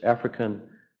this African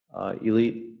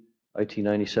elite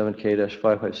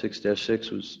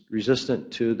IT97K-556-6 was resistant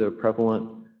to the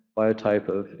prevalent biotype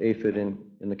of aphid in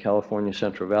the California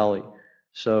Central Valley.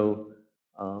 So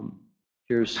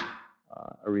here's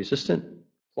a resistant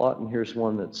plot, and here's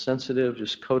one that's sensitive,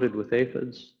 just coated with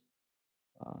aphids.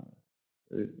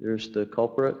 There's the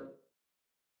culprit.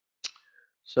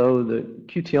 So the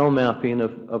QTL mapping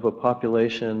of a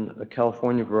population, a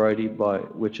California variety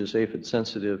which is aphid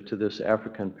sensitive to this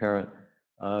African parent,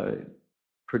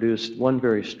 produced one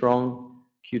very strong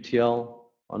QTL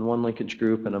on one linkage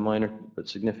group and a minor but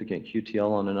significant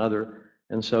QTL on another.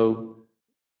 And so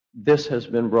this has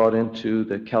been brought into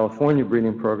the California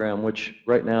breeding program, which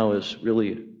right now is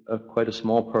really quite a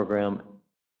small program.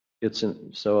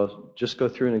 So I'll just go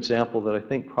through an example that I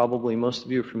think probably most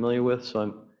of you are familiar with.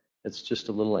 So it's just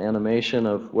a little animation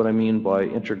of what I mean by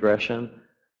introgression.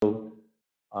 So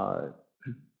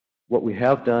what we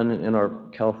have done in our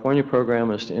California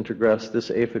program is to introgress this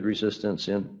aphid resistance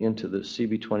into the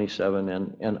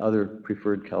CB27 and other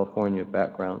preferred California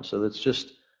backgrounds. So that's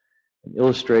just an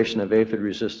illustration of aphid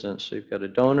resistance. So you've got a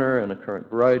donor and a current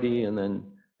variety, and then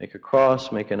make a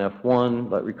cross, make an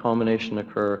F1, let recombination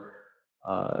occur,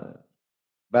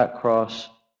 back cross,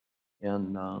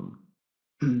 and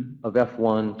of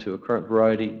F1 to a current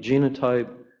variety genotype,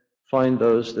 find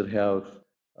those that have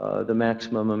the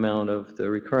maximum amount of the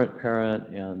recurrent parent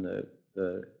and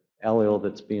the allele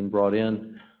that's being brought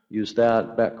in, use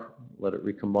that, let it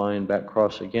recombine, back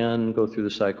cross again, go through the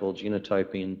cycle,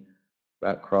 genotyping,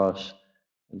 back cross,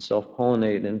 and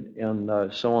self-pollinate,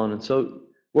 and so on. And so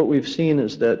what we've seen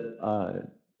is that,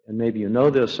 and maybe you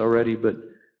know this already, but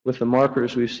with the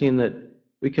markers, we've seen that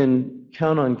we can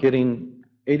count on getting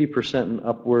 80% and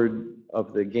upward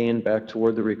of the gain back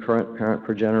toward the recurrent parent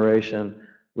per generation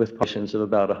with populations of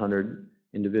about 100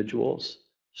 individuals.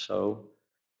 So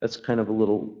that's kind of a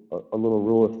little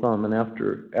rule of thumb. And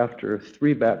after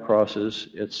 3 back crosses,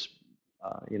 it's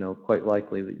quite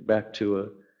likely back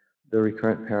to the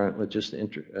recurrent parent with just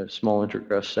a small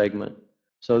introgress segment.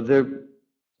 So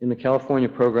in the California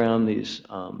program, these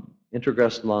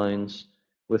introgressed lines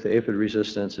with aphid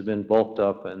resistance have been bulked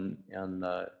up, and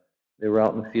they were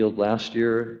out in the field last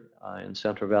year in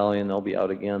Central Valley, and they'll be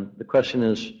out again. The question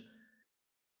is,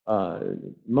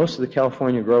 most of the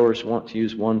California growers want to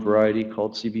use one variety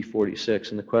called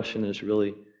CB46, and the question is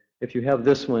really, if you have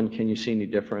this one, can you see any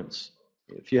difference?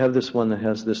 If you have this one that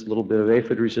has this little bit of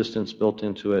aphid resistance built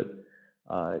into it,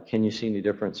 can you see any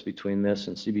difference between this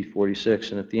and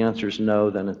CB46? And if the answer is no,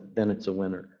 then it's a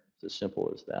winner. It's as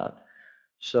simple as that.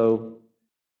 So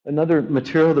another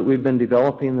material that we've been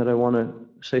developing that I want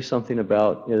to say something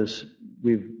about is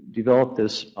we've developed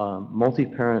this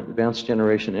multi-parent advanced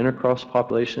generation intercross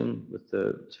population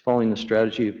following the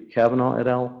strategy of Kavanaugh et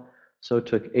al. So it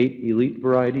took 8 elite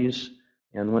varieties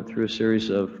and went through a series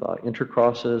of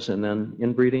intercrosses and then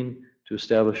inbreeding to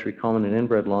establish recombinant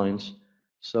inbred lines.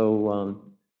 So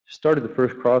started the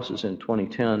first crosses in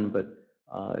 2010, but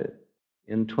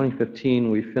in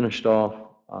 2015 we finished off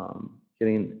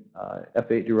getting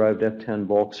F8-derived F10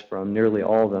 bulks from nearly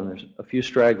all of them. There's a few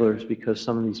stragglers because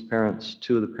some of these parents,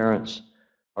 2 of the parents,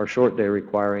 are short day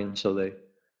requiring, so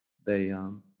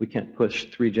we can't push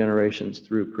 3 generations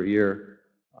through per year.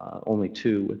 only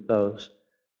 2 with those.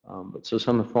 But so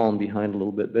some have fallen behind a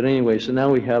little bit. But anyway, so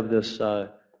now we have this,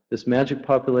 this magic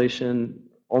population,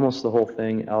 almost the whole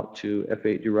thing out to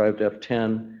F8 derived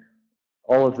F10.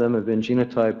 All of them have been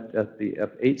genotyped at the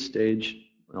F8 stage,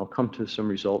 and I'll come to some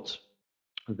results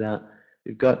of that.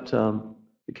 We've got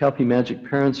the Cowpea magic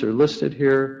parents are listed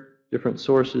here, different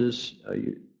sources,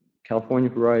 California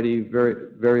variety,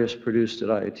 various produced at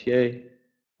IITA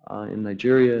in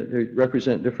Nigeria. They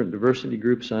represent different diversity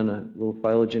groups on a little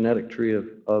phylogenetic tree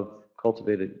of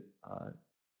cultivated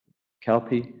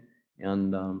cowpea.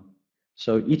 And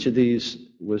so each of these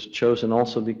was chosen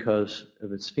also because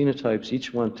of its phenotypes.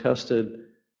 Each one tested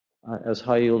as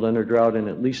high yield under drought in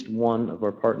at least one of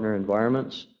our partner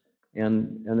environments.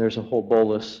 And there's a whole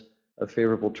bolus of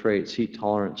favorable traits, heat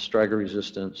tolerance, striga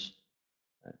resistance,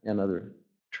 and other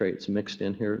traits mixed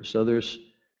in here. So there's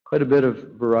quite a bit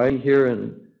of variety here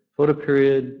in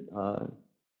photoperiod,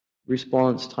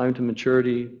 response, time to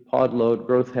maturity, pod load,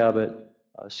 growth habit,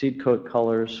 seed coat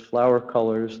colors, flower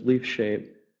colors, leaf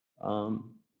shape,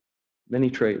 many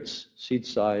traits, seed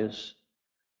size.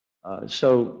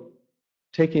 So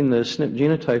taking the SNP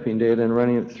genotyping data and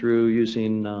running it through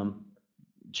using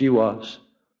GWAS,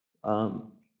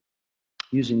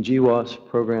 using GWAS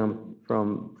program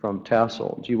from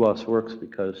Tassel. GWAS works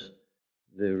because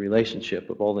the relationship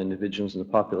of all the individuals in the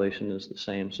population is the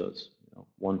same, so it's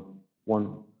one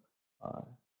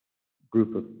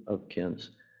group of kins.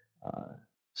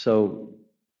 So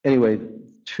anyway,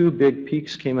 2 big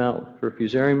peaks came out for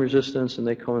fusarium resistance, and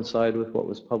they coincide with what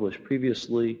was published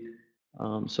previously,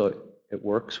 so it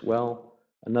works well.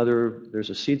 There's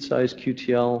a seed size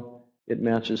QTL. It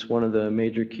matches one of the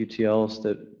major QTLs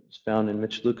that is found in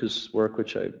Mitch Lucas' work,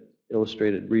 which I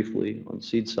illustrated briefly on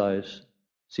seed size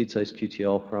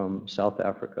QTL from South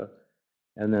Africa.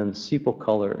 And then sepal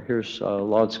color, here's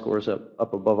LOD scores up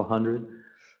above 100.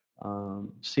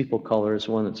 Sepal color is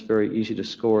one that's very easy to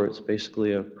score. It's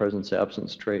basically a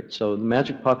presence-absence trait. So the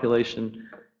magic population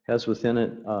has within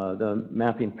it the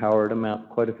mapping power to map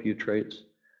quite a few traits.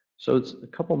 So it's a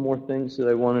couple more things that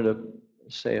I wanted to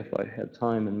say if I had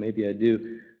time, and maybe I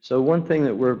do. So one thing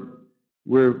that we're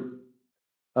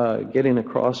getting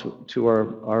across to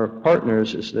our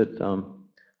partners is that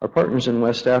our partners in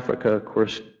West Africa, of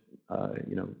course,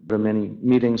 there are many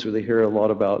meetings where they hear a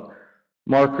lot about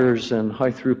markers and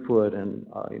high throughput and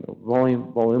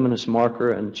voluminous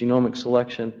marker and genomic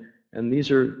selection, and these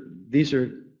are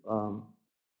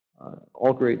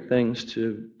all great things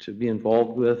to be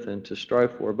involved with and to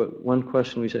strive for. But one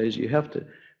question we say is you have to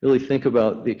really think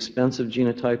about the expense of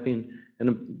genotyping, and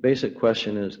a basic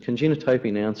question is, can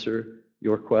genotyping answer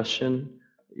your question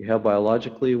you have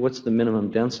biologically? What's the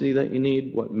minimum density that you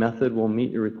need? What method will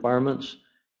meet your requirements?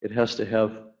 It has to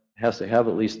have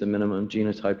at least the minimum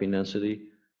genotyping density.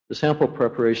 The sample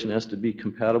preparation has to be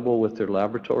compatible with their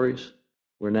laboratories.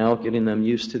 We're now getting them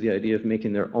used to the idea of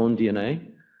making their own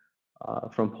DNA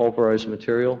from pulverized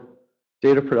material.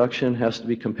 Data production has to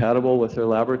be compatible with their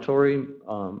laboratory.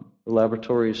 The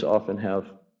laboratories often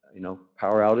have,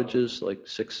 power outages, like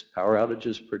 6 power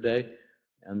outages per day,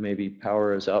 and maybe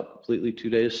power is out completely 2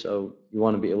 days, so you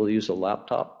want to be able to use a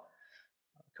laptop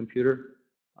computer.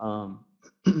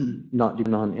 Not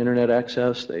even on internet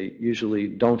access. They usually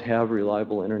don't have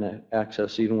reliable internet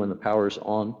access even when the power is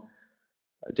on.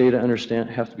 Data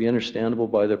have to be understandable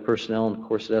by their personnel, and of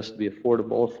course it has to be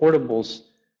affordable. Affordable's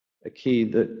a key.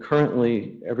 That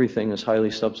currently everything is highly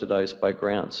subsidized by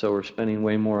grants, so we're spending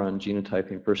way more on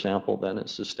genotyping per sample than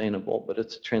is sustainable, but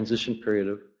it's a transition period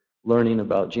of learning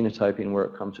about genotyping where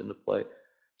it comes into play.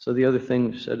 So the other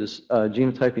thing we said is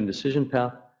genotyping decision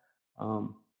path.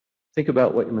 Think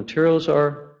about what your materials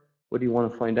are. What do you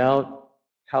want to find out?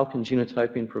 How can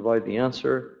genotyping provide the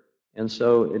answer? And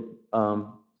so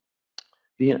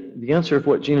the answer of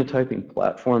what genotyping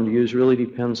platform to use really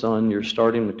depends on your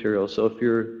starting material. So if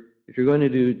you're going to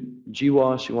do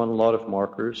GWAS, you want a lot of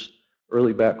markers.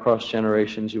 Early back cross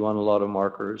generations, you want a lot of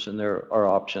markers, and there are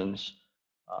options.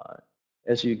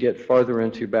 As you get farther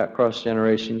into your back cross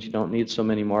generations, you don't need so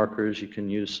many markers. You can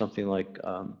use something like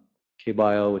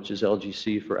KBio, which is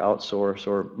LGC for outsource,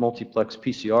 or multiplex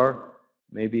PCR,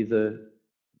 maybe the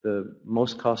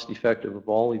most cost-effective of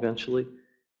all eventually.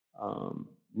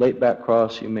 Late back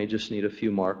cross, you may just need a few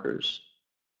markers,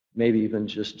 maybe even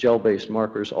just gel-based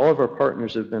markers. All of our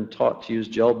partners have been taught to use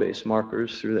gel-based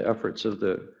markers through the efforts of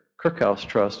the Kirkhouse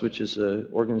Trust, which is an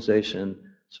organization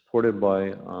supported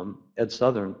by Ed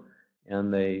Southern,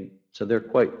 and so they're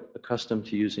quite accustomed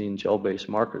to using gel-based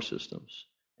marker systems,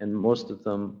 and most of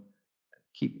them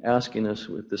keep asking us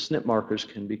if the SNP markers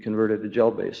can be converted to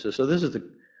gel-based. So this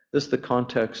is the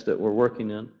context that we're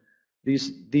working in.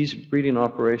 these breeding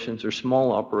operations are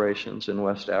small operations in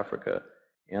West Africa,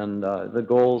 and the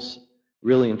goals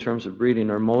really in terms of breeding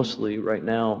are mostly right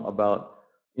now about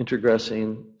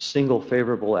introgressing single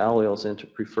favorable alleles into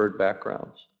preferred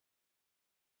backgrounds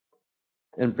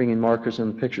and bringing markers in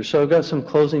the picture. So I've got some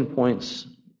closing points.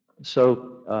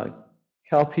 So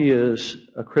cowpea is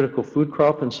a critical food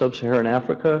crop in sub-Saharan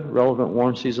Africa, relevant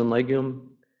warm season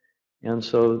legume. And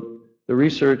so the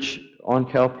research on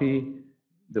cowpea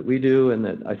that we do and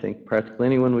that I think practically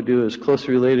anyone would do is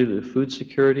closely related to food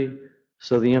security.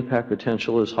 So the impact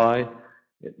potential is high.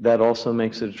 That also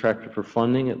makes it attractive for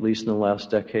funding, at least in the last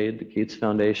decade. The Gates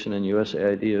Foundation and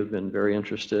USAID have been very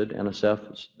interested.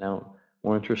 NSF is now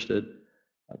more interested.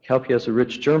 Cowpea has a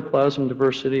rich germplasm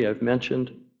diversity, I've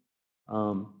mentioned.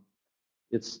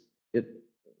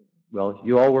 Well,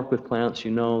 you all work with plants,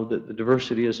 you know that the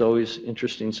diversity is always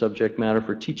interesting subject matter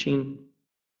for teaching.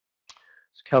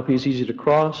 Cowpea is easy to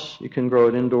cross. You can grow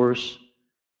it indoors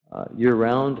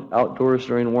year-round, outdoors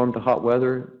during warm to hot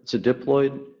weather. It's a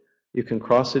diploid. You can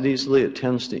cross it easily. It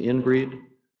tends to inbreed,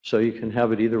 so you can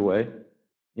have it either way,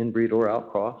 inbreed or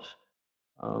outcross.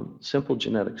 Simple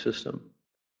genetic system.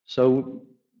 So,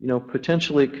 you know,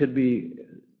 potentially it could be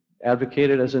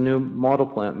advocated as a new model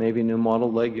plant, maybe a new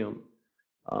model legume.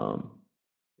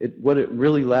 What it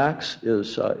really lacks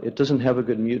is it doesn't have a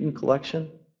good mutant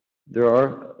collection. There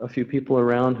are a few people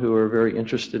around who are very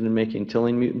interested in making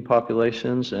tilling mutant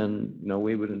populations, and you know,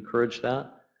 we would encourage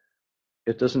that.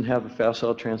 It doesn't have a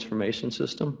facile transformation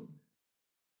system.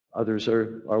 Others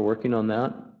are working on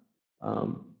that.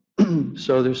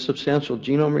 So there's substantial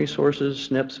genome resources,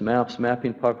 SNPs, maps,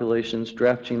 mapping populations,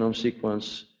 draft genome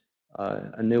sequence.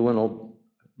 A new one,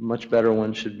 much better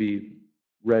one, should be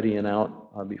ready and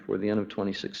out before the end of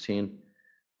 2016.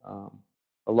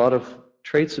 A lot of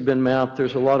traits have been mapped.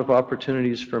 There's a lot of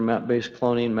opportunities for map-based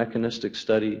cloning, mechanistic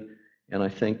study, and I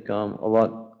think a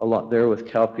lot there with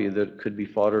cowpea that could be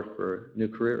fodder for new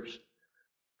careers.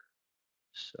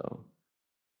 So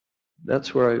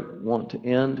that's where I want to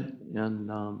end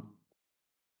and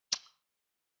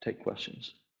take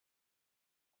questions.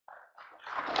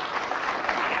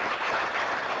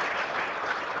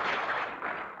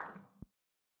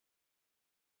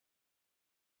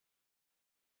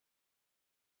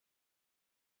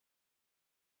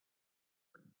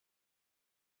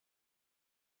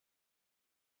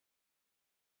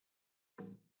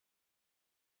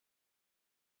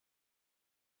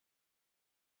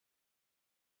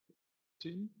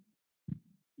 Tim,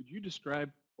 could you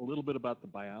describe a little bit about the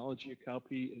biology of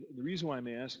cowpea? The reason why I'm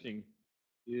asking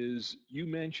is you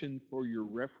mentioned for your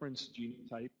reference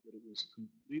genotype that it was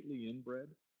completely inbred.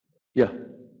 Yeah. And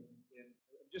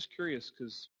I'm just curious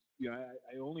because you know,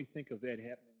 I only think of that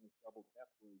happening with double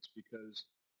haploids because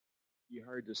it'd be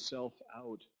hard to self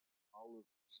out all of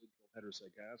residual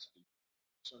heterozygosity.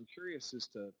 So I'm curious as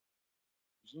to,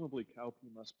 presumably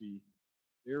cowpea must be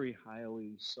very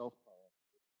highly self-powered.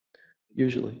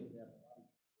 Usually.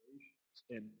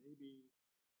 And maybe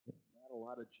not a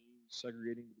lot of genes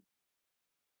segregating.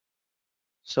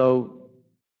 So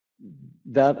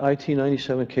that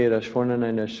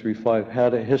IT97K-499-35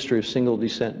 had a history of single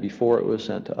descent before it was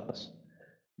sent to us.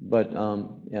 But,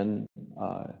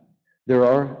 there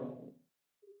are,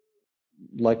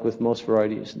 like with most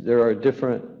varieties, there are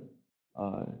different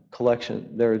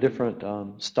there are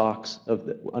different stocks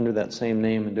under that same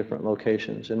name in different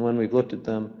locations. And when we've looked at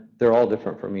them, they're all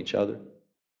different from each other.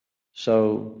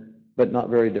 So, but not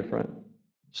very different.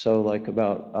 So like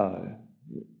about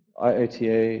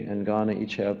IITA and Ghana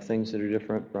each have things that are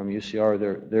different from UCR.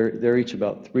 They're each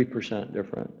about 3%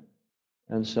 different.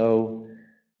 And so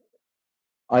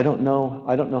I don't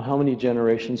know how many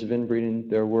generations of inbreeding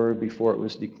there were before it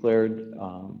was declared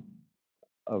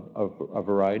a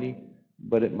variety,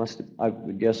 but it must, I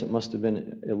would guess it must have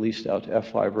been at least out to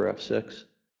F5 or F6.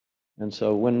 And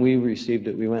so when we received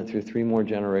it, we went through 3 more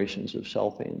generations of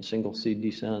celphane, single seed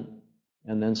descent,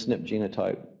 and then SNP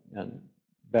genotype. And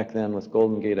back then with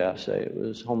Golden Gate assay, it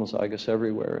was homozygous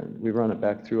everywhere. And we run it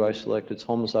back through iSelect, it's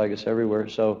homozygous everywhere.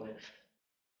 So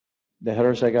the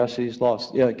heterozygosity is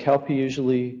lost. Yeah, cowpea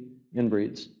usually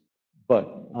inbreeds,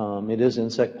 but it is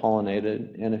insect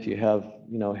pollinated. And if you have,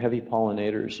 you know, heavy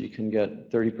pollinators, you can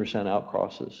get 30%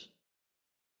 outcrosses.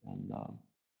 And,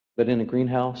 but in a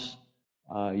greenhouse,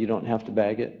 you don't have to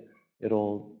bag it.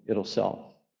 It'll self.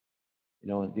 You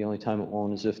know, the only time it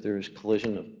won't is if there's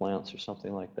collision of plants or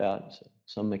something like that. So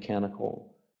some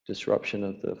mechanical disruption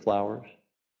of the flowers.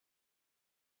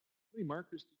 How many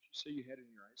markers did you say you had in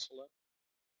your isolate?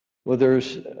 Well,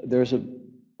 there's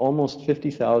almost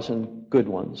 50,000 good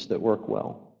ones that work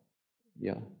well.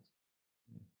 Yeah.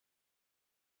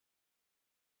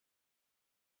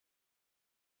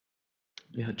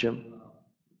 Yeah, Jim.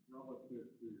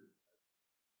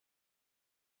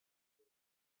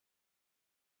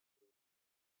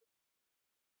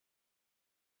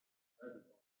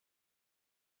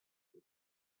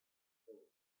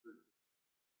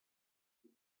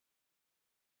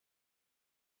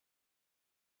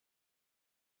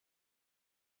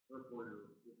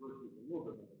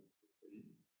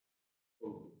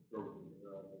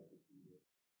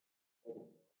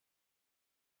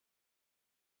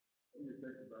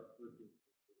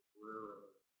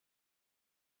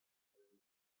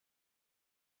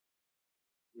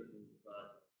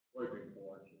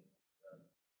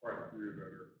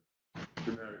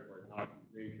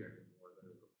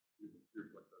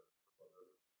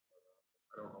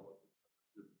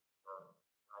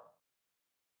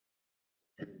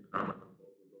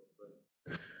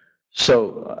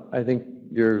 So I think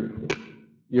you're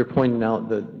pointing out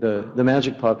that the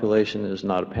magic population is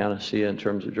not a panacea in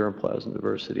terms of germplasm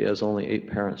diversity. It has only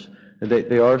 8 parents.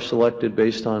 They are selected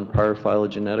based on prior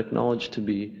phylogenetic knowledge to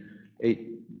be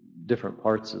 8 different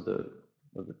parts of the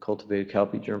cultivated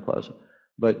cowpea germplasm.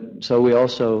 But so we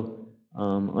also,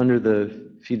 under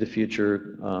the Feed the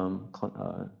Future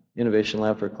Innovation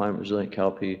Lab for Climate Resilient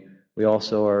Cowpea, we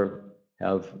also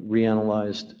have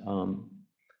reanalyzed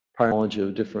prior knowledge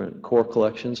of different core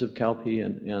collections of cowpea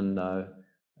and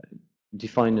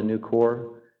defined a new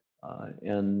core.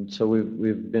 And so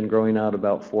we've been growing out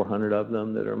about 400 of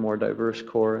them that are more diverse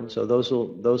core. And so those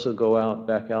will go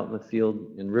back out in the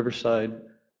field in Riverside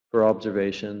for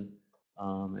observation,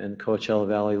 and Coachella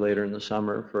Valley later in the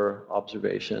summer for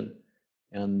observation.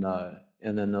 And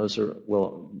then most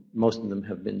of them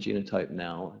have been genotyped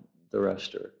now. The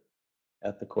rest are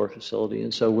at the core facility.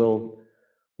 And so we'll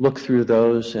look through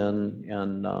those and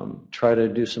try to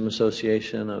do some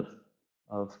association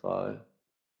of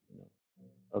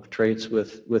traits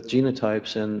with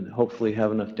genotypes, and hopefully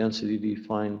have enough density to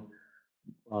define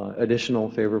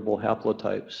additional favorable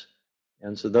haplotypes.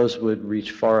 And so those would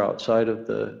reach far outside of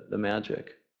the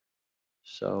magic.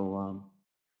 So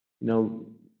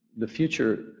the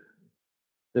future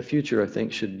I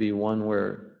think should be one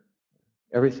where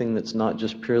everything that's not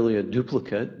just purely a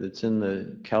duplicate that's in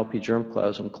the cowpea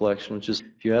germplasm collection, which is,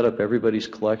 if you add up everybody's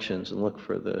collections and look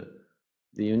for the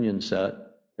union set,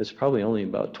 it's probably only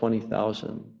about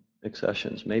 20,000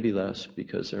 accessions, maybe less,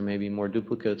 because there may be more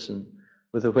duplicates. And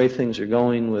with the way things are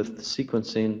going with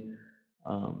sequencing,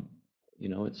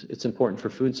 it's important for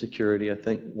food security. I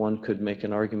think one could make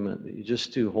an argument that you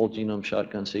just do whole genome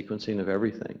shotgun sequencing of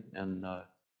everything and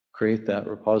create that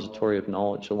repository of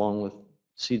knowledge along with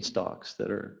seed stocks that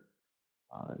are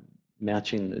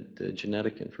matching the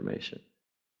genetic information.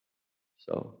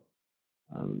 So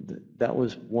that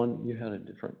was one. You had a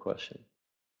different question.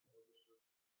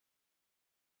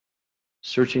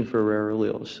 Searching for rare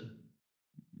alleles.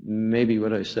 Maybe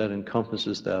what I said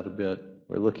encompasses that a bit.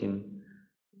 We're looking,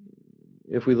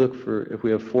 if we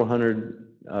have 400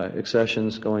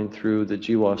 accessions going through the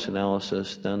GWAS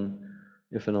analysis, then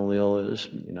if an allele is,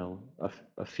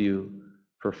 a few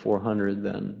per 400,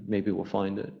 then maybe we'll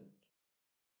find it.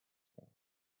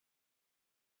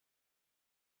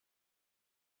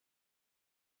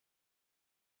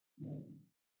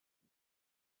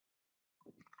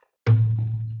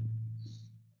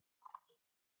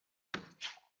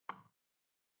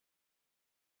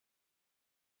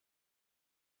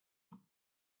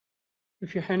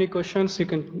 If you have any questions, you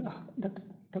can.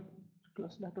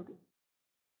 Close that. Okay.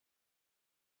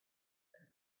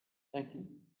 Thank you.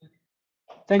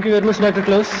 Thank you very much, Dr.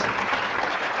 Klaus.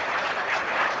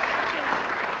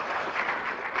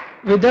 With that,